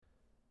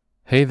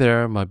Hey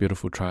there, my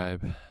beautiful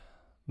tribe.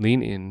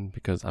 Lean in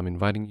because I'm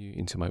inviting you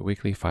into my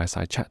weekly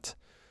fireside chat,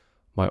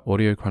 my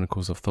audio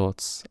chronicles of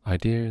thoughts,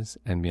 ideas,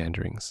 and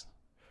meanderings.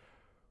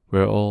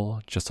 We're all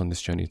just on this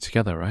journey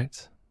together,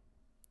 right?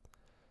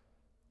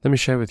 Let me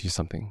share with you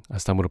something I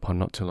stumbled upon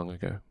not too long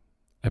ago.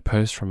 A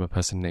post from a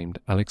person named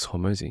Alex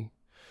Hormozy,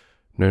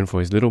 known for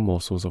his little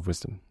morsels of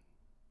wisdom.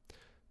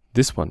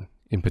 This one,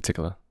 in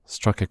particular,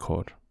 struck a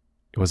chord.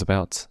 It was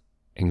about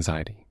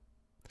anxiety.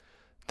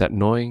 That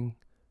gnawing,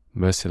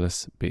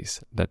 merciless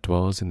beast that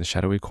dwells in the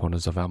shadowy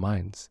corners of our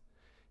minds,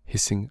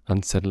 hissing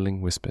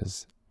unsettling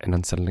whispers and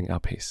unsettling our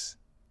peace.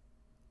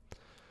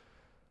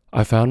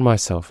 I found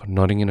myself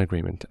nodding in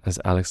agreement as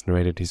Alex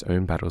narrated his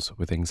own battles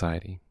with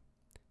anxiety.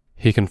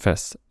 He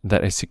confessed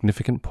that a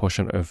significant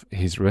portion of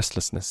his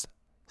restlessness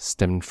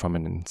stemmed from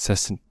an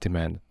incessant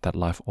demand that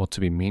life ought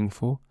to be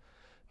meaningful,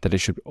 that it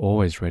should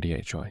always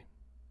radiate joy.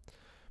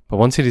 But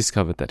once he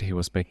discovered that he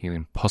was making an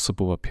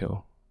impossible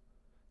appeal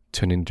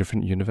to an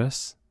indifferent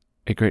universe,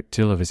 a great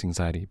deal of his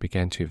anxiety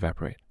began to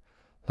evaporate,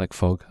 like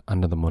fog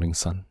under the morning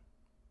sun.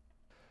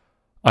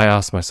 I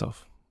asked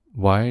myself,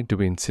 why do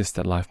we insist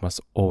that life must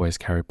always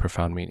carry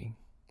profound meaning?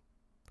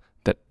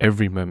 That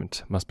every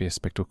moment must be a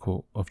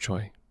spectacle of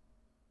joy?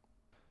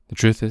 The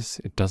truth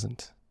is, it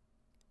doesn't.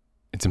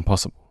 It's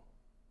impossible.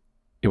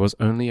 It was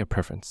only a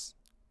preference,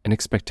 an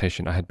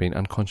expectation I had been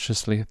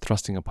unconsciously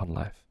thrusting upon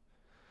life.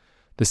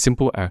 The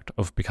simple act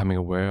of becoming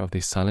aware of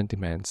these silent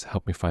demands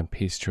helped me find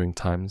peace during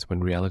times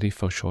when reality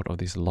fell short of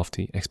these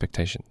lofty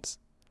expectations.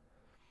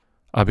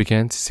 I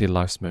began to see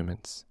life's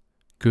moments,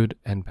 good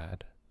and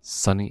bad,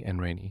 sunny and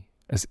rainy,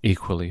 as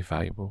equally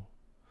valuable.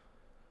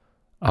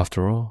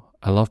 After all,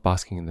 I love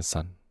basking in the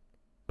sun,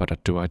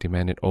 but do I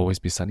demand it always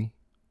be sunny?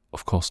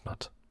 Of course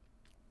not.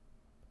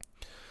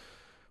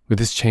 With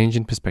this change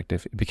in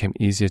perspective, it became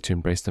easier to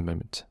embrace the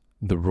moment,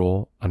 the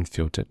raw,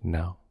 unfiltered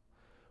now,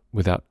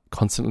 without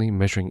constantly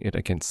measuring it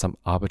against some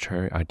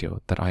arbitrary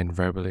ideal that I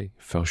invariably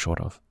fell short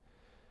of.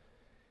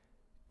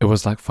 It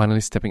was like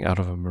finally stepping out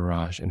of a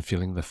mirage and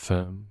feeling the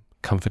firm,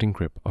 comforting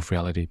grip of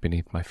reality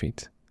beneath my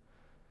feet.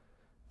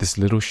 This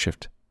little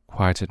shift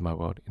quieted my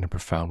world in a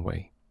profound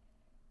way.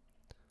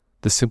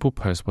 The simple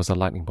post was a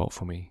lightning bolt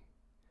for me.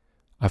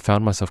 I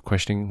found myself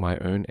questioning my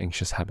own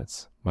anxious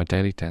habits, my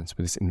daily dance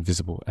with this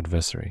invisible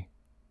adversary.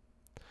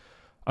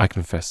 I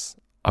confess,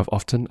 I've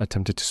often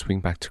attempted to swing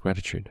back to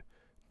gratitude,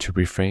 to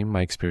reframe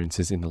my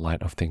experiences in the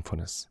light of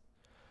thankfulness.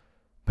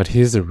 But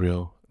here's the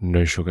real,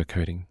 no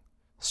sugarcoating,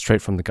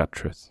 straight from the gut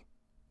truth.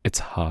 It's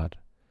hard,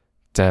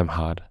 damn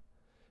hard.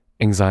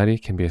 Anxiety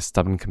can be a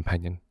stubborn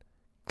companion,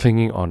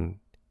 clinging on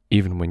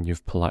even when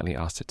you've politely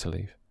asked it to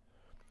leave.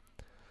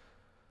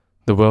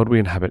 The world we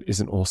inhabit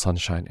isn't all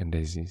sunshine and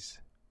daisies.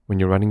 When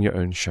you're running your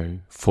own show,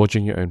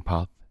 forging your own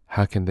path,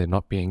 how can there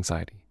not be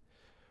anxiety?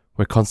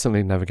 We're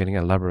constantly navigating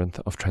a labyrinth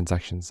of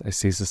transactions, a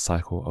ceaseless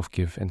cycle of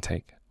give and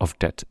take, of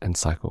debt and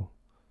cycle.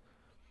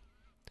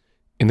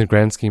 In the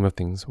grand scheme of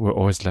things, we're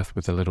always left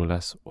with a little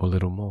less or a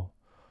little more,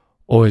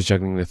 always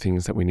juggling the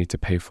things that we need to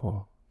pay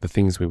for, the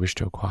things we wish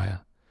to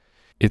acquire.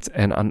 It's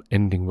an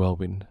unending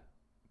whirlwind,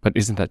 but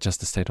isn't that just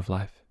the state of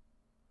life?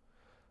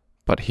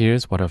 But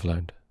here's what I've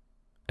learned,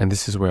 and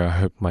this is where I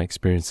hope my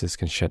experiences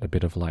can shed a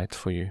bit of light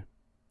for you.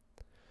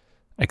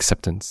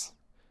 Acceptance.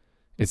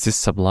 It's this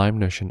sublime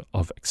notion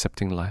of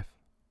accepting life,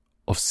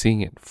 of seeing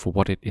it for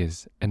what it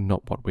is and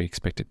not what we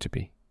expect it to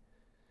be.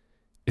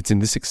 It's in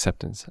this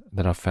acceptance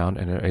that I've found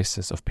an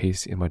oasis of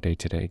peace in my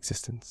day-to-day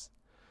existence,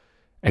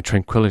 a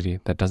tranquility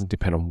that doesn't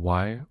depend on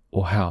why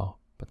or how,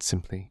 but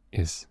simply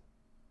is.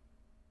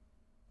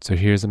 So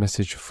here's a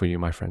message for you,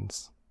 my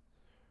friends.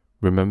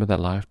 Remember that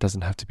life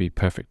doesn't have to be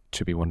perfect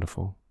to be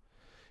wonderful.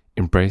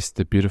 Embrace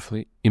the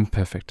beautifully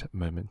imperfect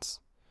moments.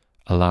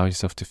 Allow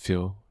yourself to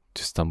feel,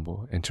 to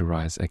stumble, and to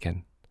rise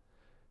again.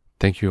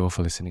 Thank you all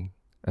for listening.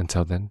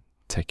 Until then,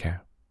 take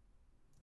care.